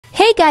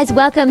Hey guys,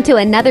 welcome to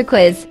another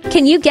quiz.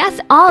 Can you guess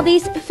all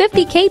these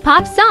 50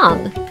 K-pop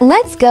songs?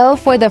 Let's go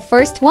for the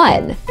first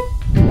one.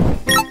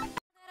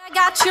 I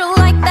got you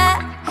like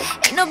that.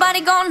 Ain't nobody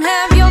gonna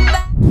have your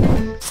back.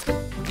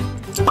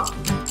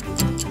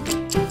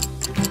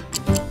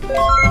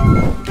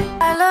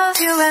 I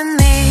love you and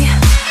me,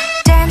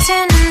 dancing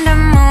in the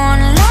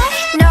moonlight.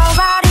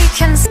 Nobody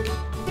can see.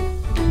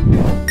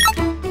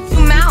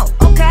 Zoom out,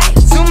 okay.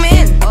 Zoom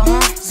in,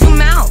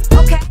 zoom out,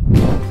 okay.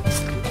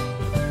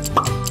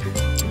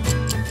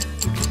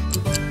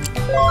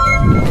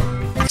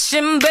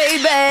 Action,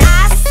 baby.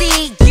 I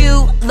see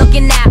you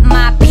looking at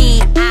my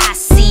PIC.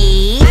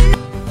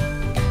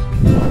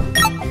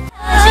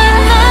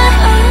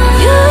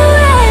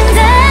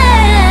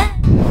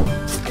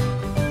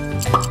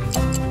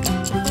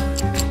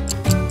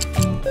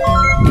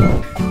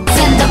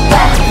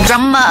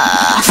 Drama,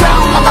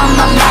 drama,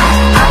 mama,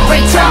 I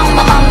break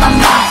drama,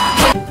 mama.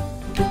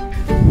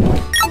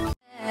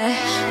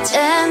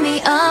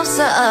 재미없어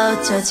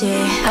어쩌지?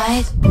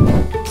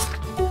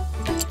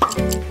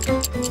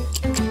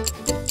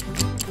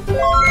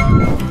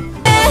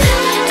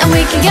 And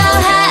we can go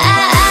high.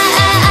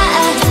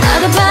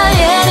 나도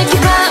봐야 돼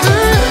기분.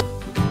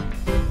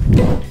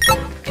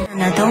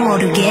 나도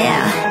모르게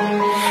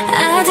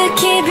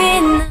아득히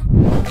빛나.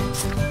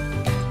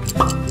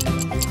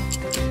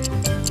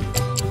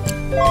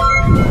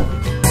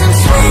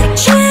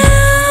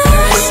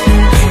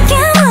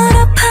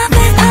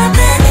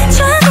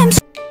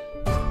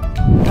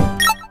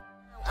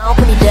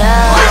 Open it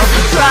up,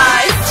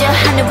 surprise. 저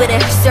하늘 위에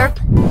surf.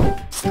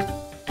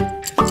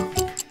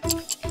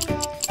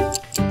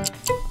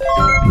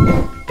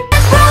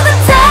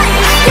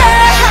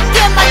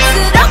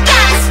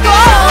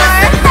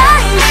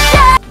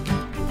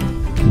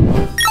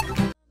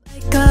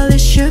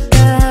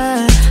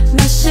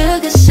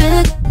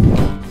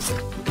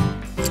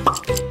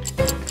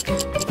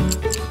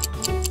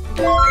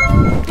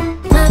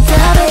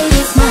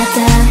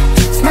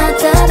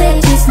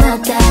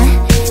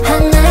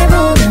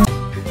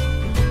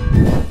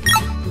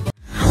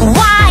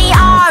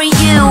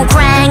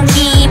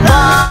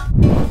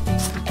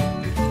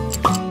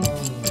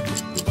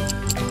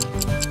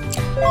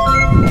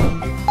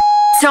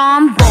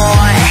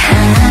 Tomboy.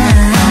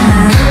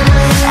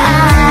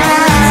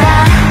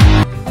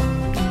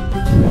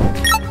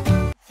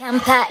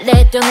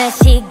 깜빡해도 내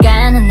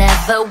시간은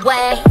never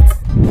wait.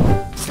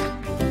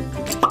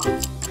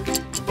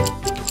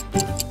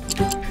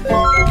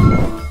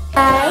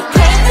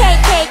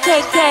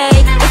 KKKKK.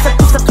 It's a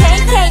piece of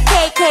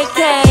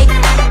KKKKK.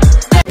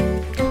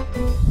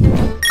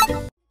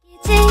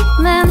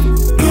 이지만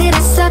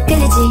그래서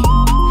끌리지.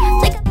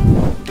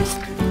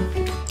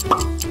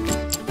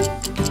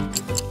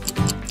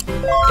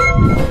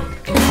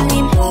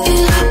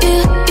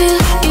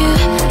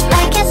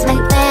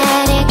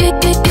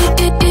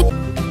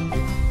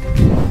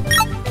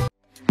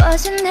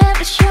 Wasn't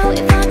never sure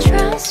if I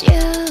trust you.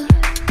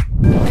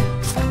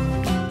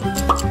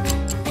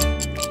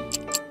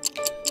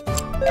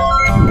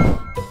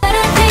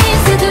 Better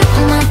things to do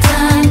with my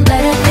time.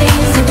 Better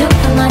things to do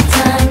with my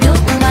time. Do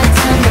with my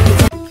time.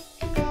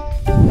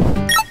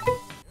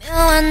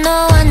 묘한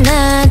너와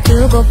나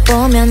두고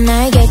보면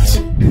알겠지.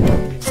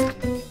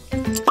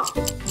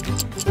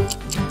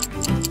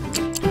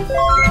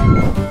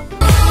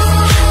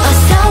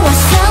 어서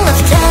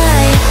let's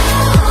die.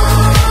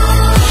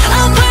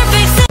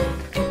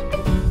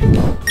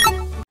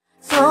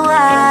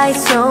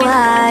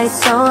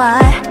 So I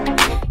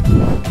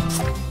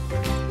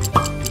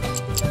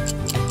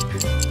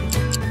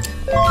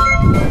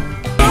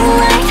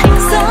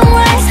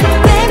Sunlight,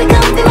 baby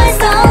come be my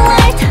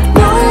sunlight.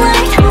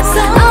 Moonlight,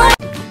 sunlight.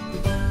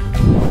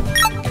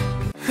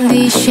 네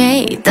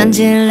shade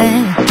던질래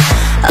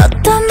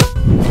어떤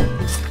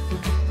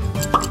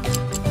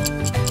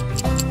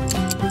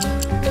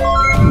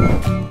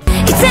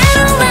이대로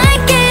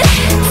like it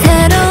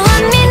새로운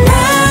네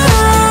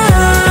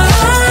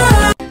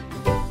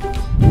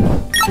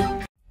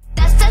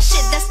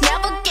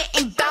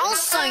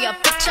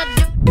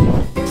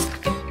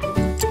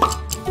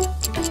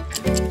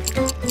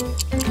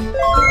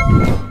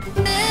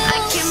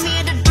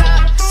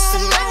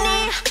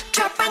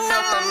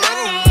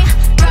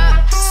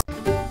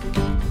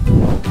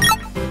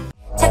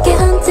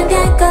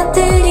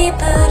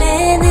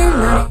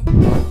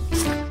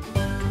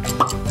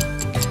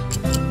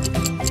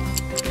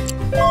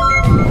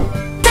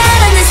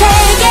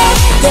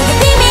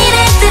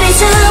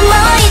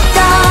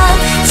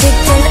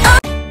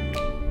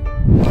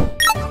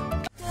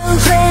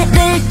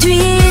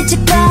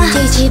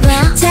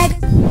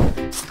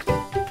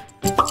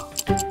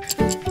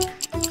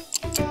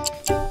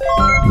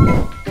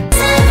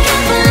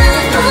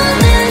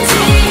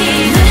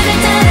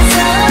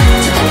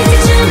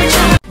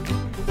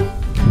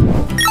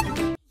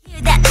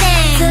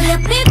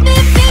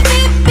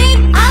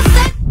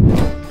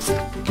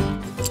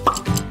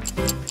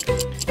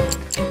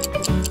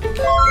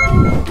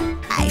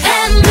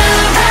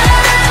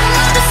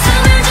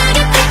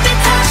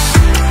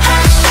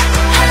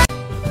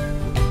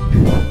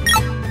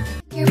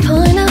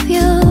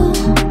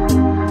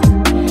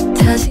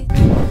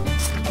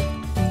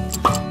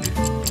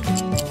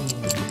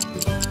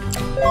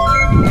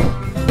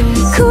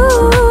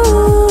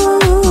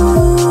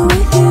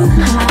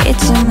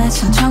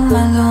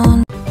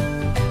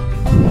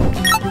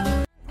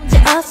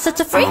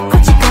free,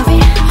 거치 coffee.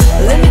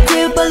 Let me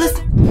do balloons.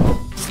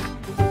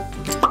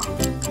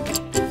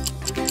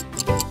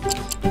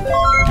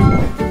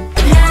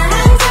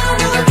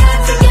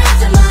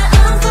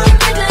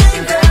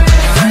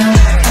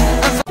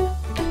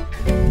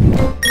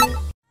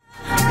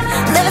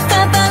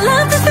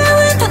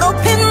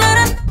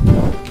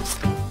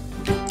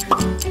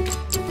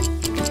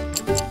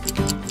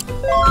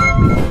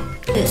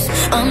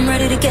 I'm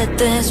ready to get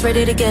this,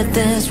 ready to get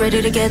this,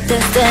 ready to get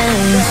this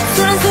dance.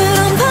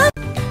 소란스러운 밤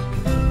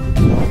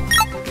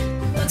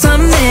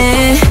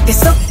밤에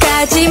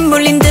빗속까지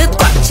몰린 듯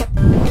꽉 차.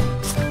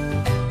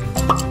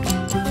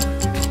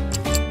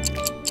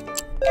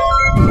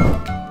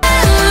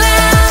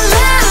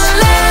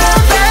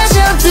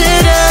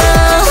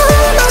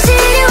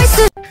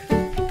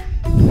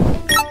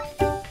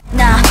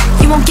 Nah,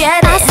 you won't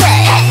get it.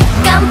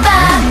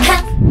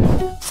 깜빡한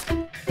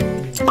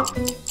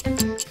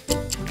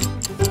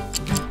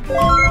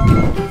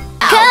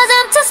Cause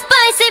I'm too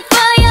spicy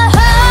for your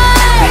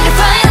heart. Break the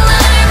fire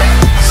alarm.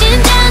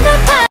 심장을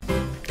파.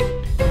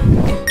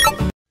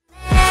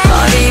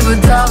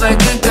 머리부터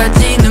발끝까지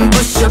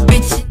눈부셔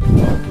빛이.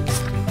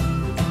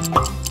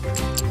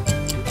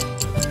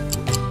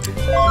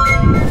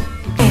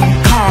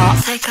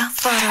 Take a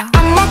photo.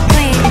 I'm a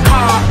queen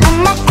car.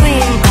 I'm a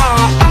queen car.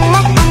 I'm a.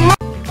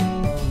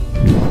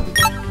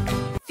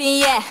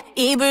 Yeah,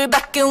 이불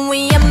밖은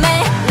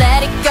위험해.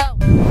 Let it go.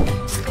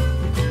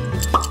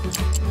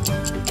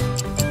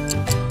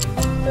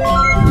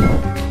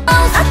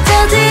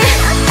 어쩌지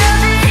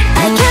I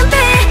can't be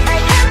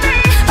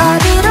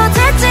어디로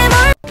될지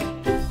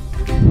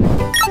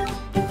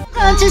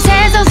거친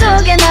세상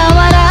속에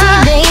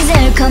나와라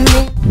Laser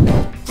coming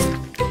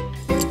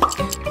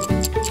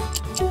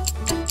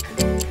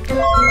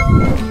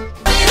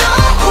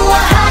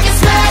우아하게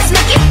smash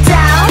Make it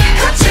down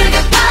거칠게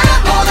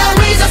바라보다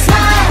we just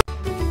smile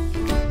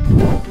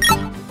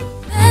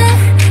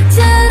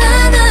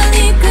잘하는 이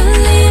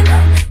끌림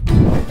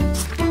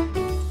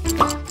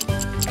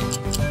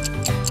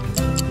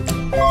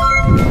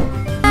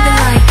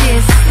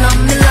Love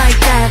me like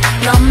that,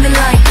 love me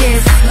like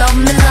this, love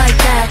me like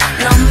that,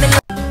 love me like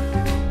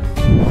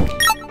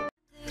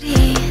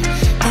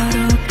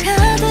너로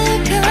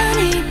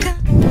가득하니까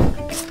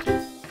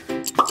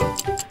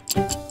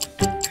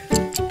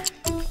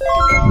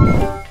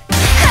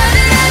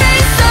하늘에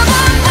있어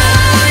뭐야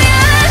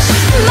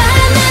말 안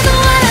해도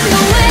알았노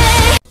왜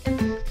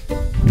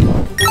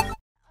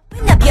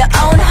Open up your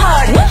own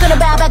heart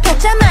끊어봐봐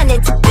각자만의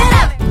특별함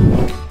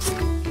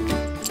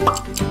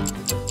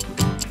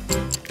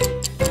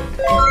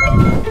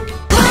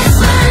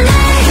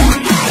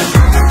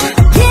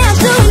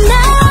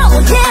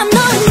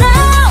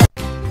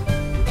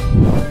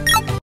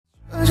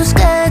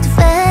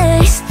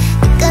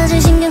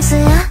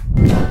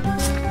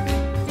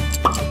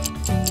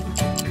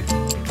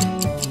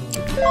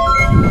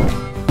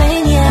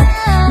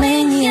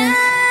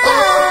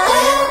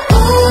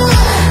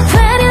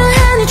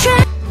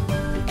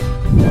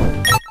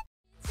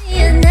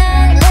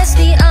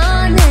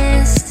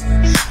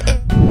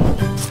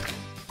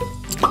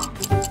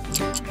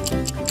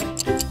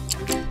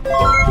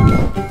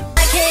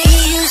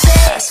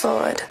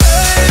Forward.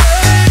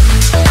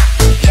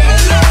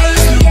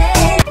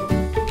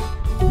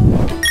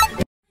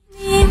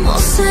 네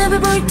모습을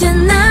볼 때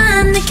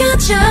난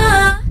느껴져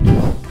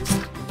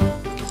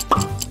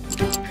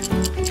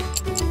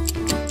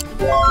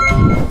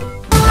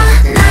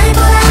날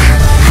보라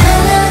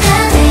하루가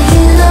내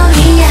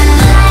일로이야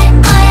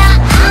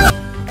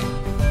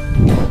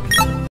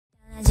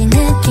달라진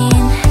느낌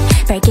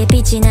밝게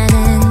빛이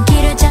나는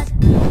길을 찾아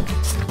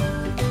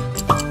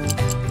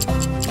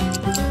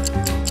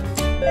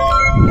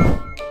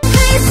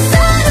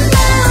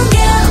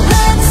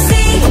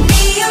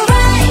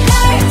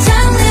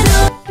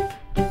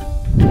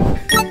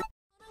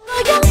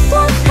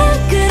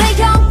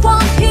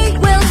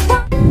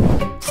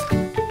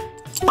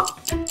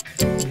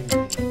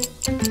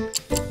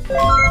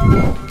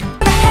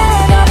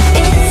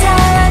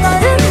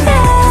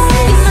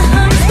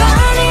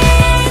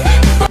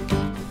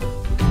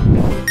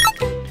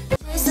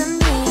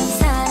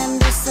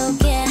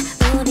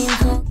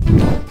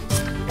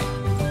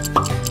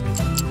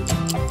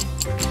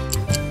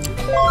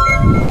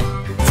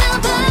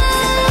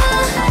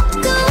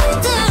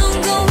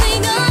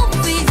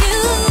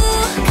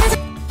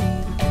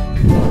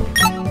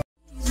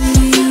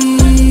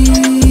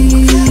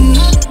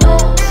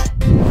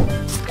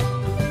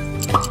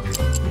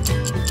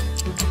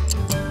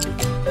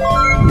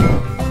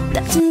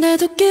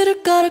낮은데도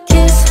길을 걸어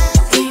kiss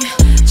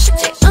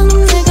쉽지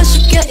않은 내가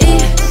쉽게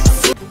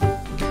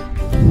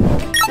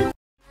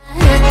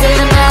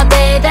my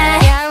baby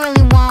Yeah I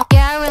really want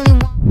Yeah I really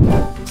want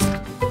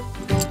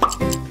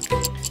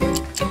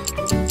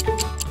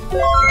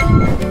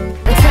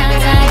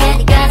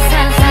상상하니까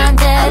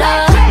상상대로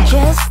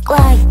Just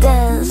like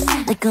this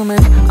달콤한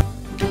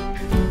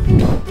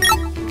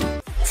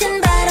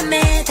튼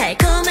바람에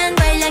달콤한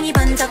발향이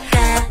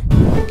번쩍가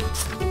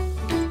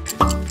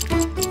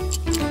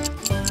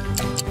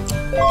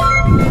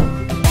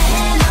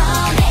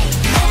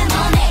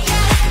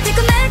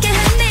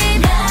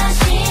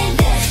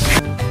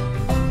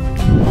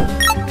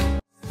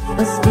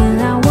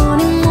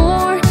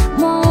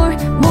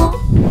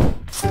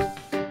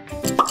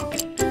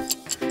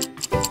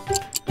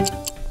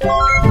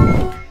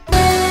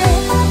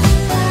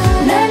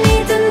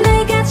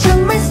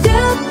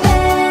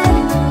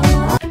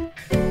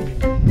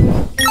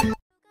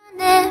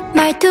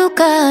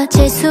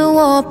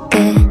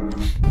어때?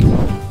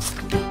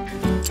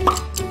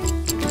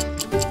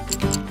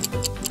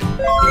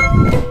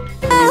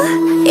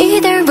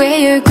 Either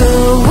way you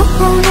go,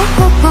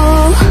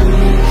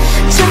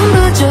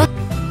 전부 좋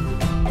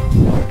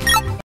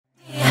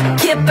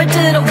깃발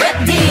들어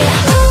ready.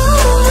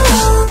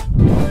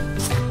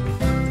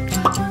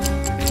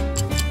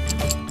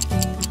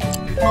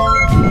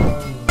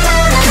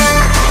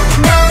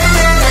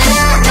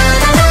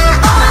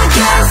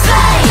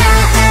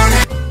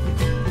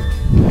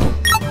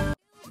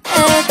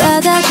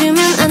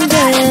 받아주면 안 돼.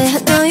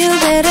 No, you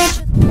better.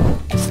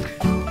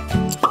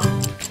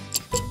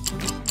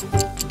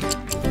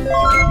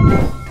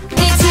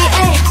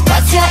 ETA,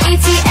 what's your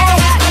ETA?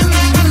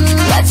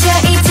 What's your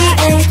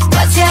ETA?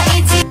 What's your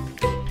ETA?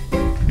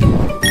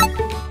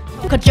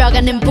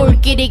 거쳐가는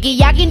불길이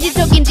기약인지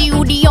속인지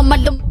우리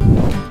엄마도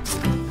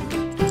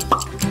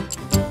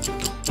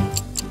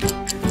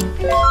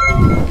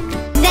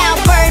Now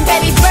burn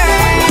baby burn.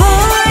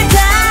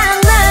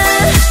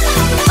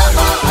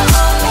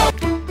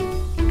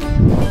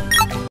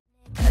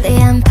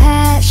 대한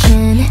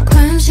passion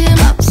관심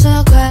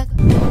없어 과거.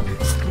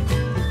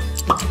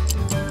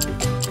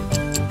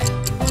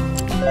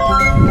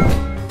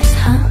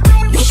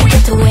 You should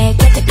get away,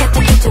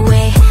 get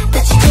away.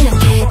 다치지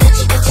않게,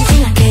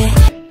 다치지 않게.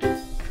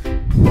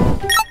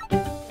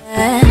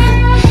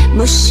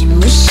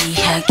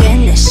 무시무시하게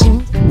내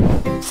심.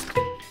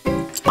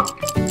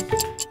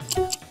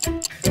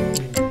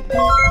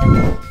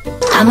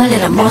 I'm a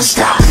little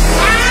monster.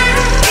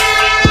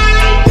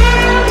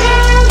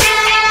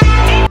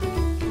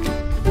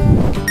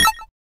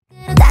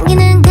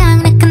 당기는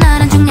강내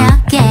끊어라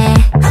중요하게.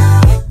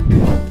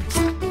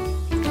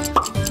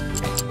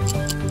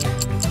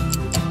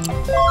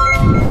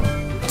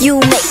 You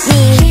make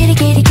me kitty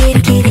kitty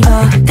kitty kitty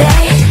all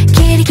day.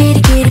 Kitty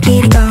kitty kitty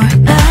kitty all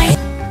night.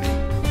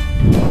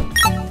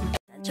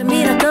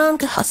 단점이라던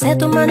그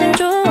허세도만을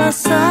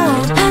좋았어.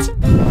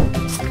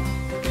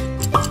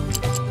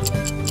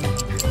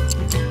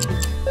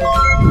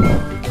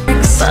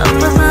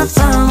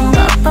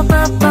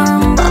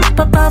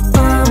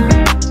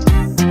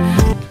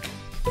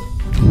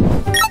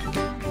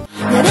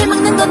 나를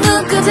막는 건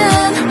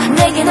누구든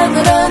내겐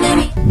아무런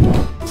의미.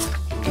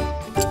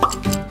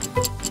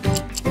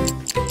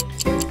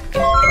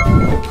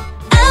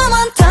 I'm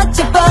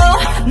untouchable.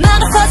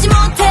 막아서지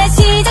못해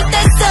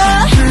시작됐어.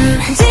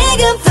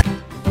 지금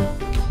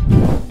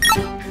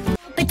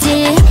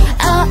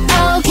Oh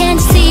oh can't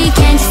you see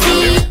can't you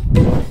see.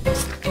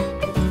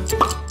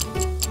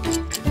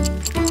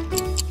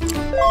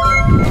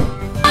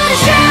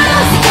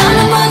 이거는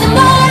모두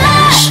몰라.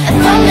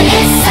 From the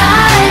east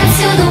side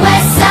to the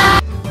west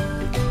side.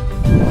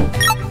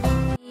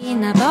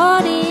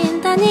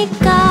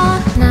 나버린다니까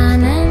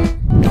나는.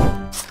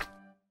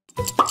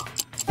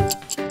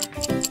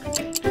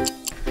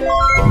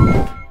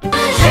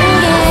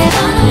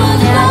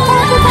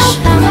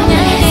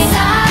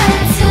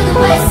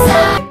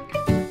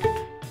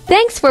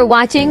 Thanks for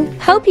watching.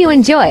 Hope you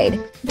enjoyed.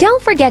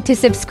 Don't forget to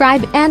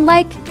subscribe and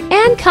like,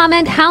 and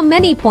comment how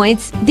many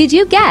points did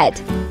you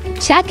get.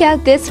 Check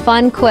out this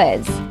fun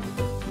quiz.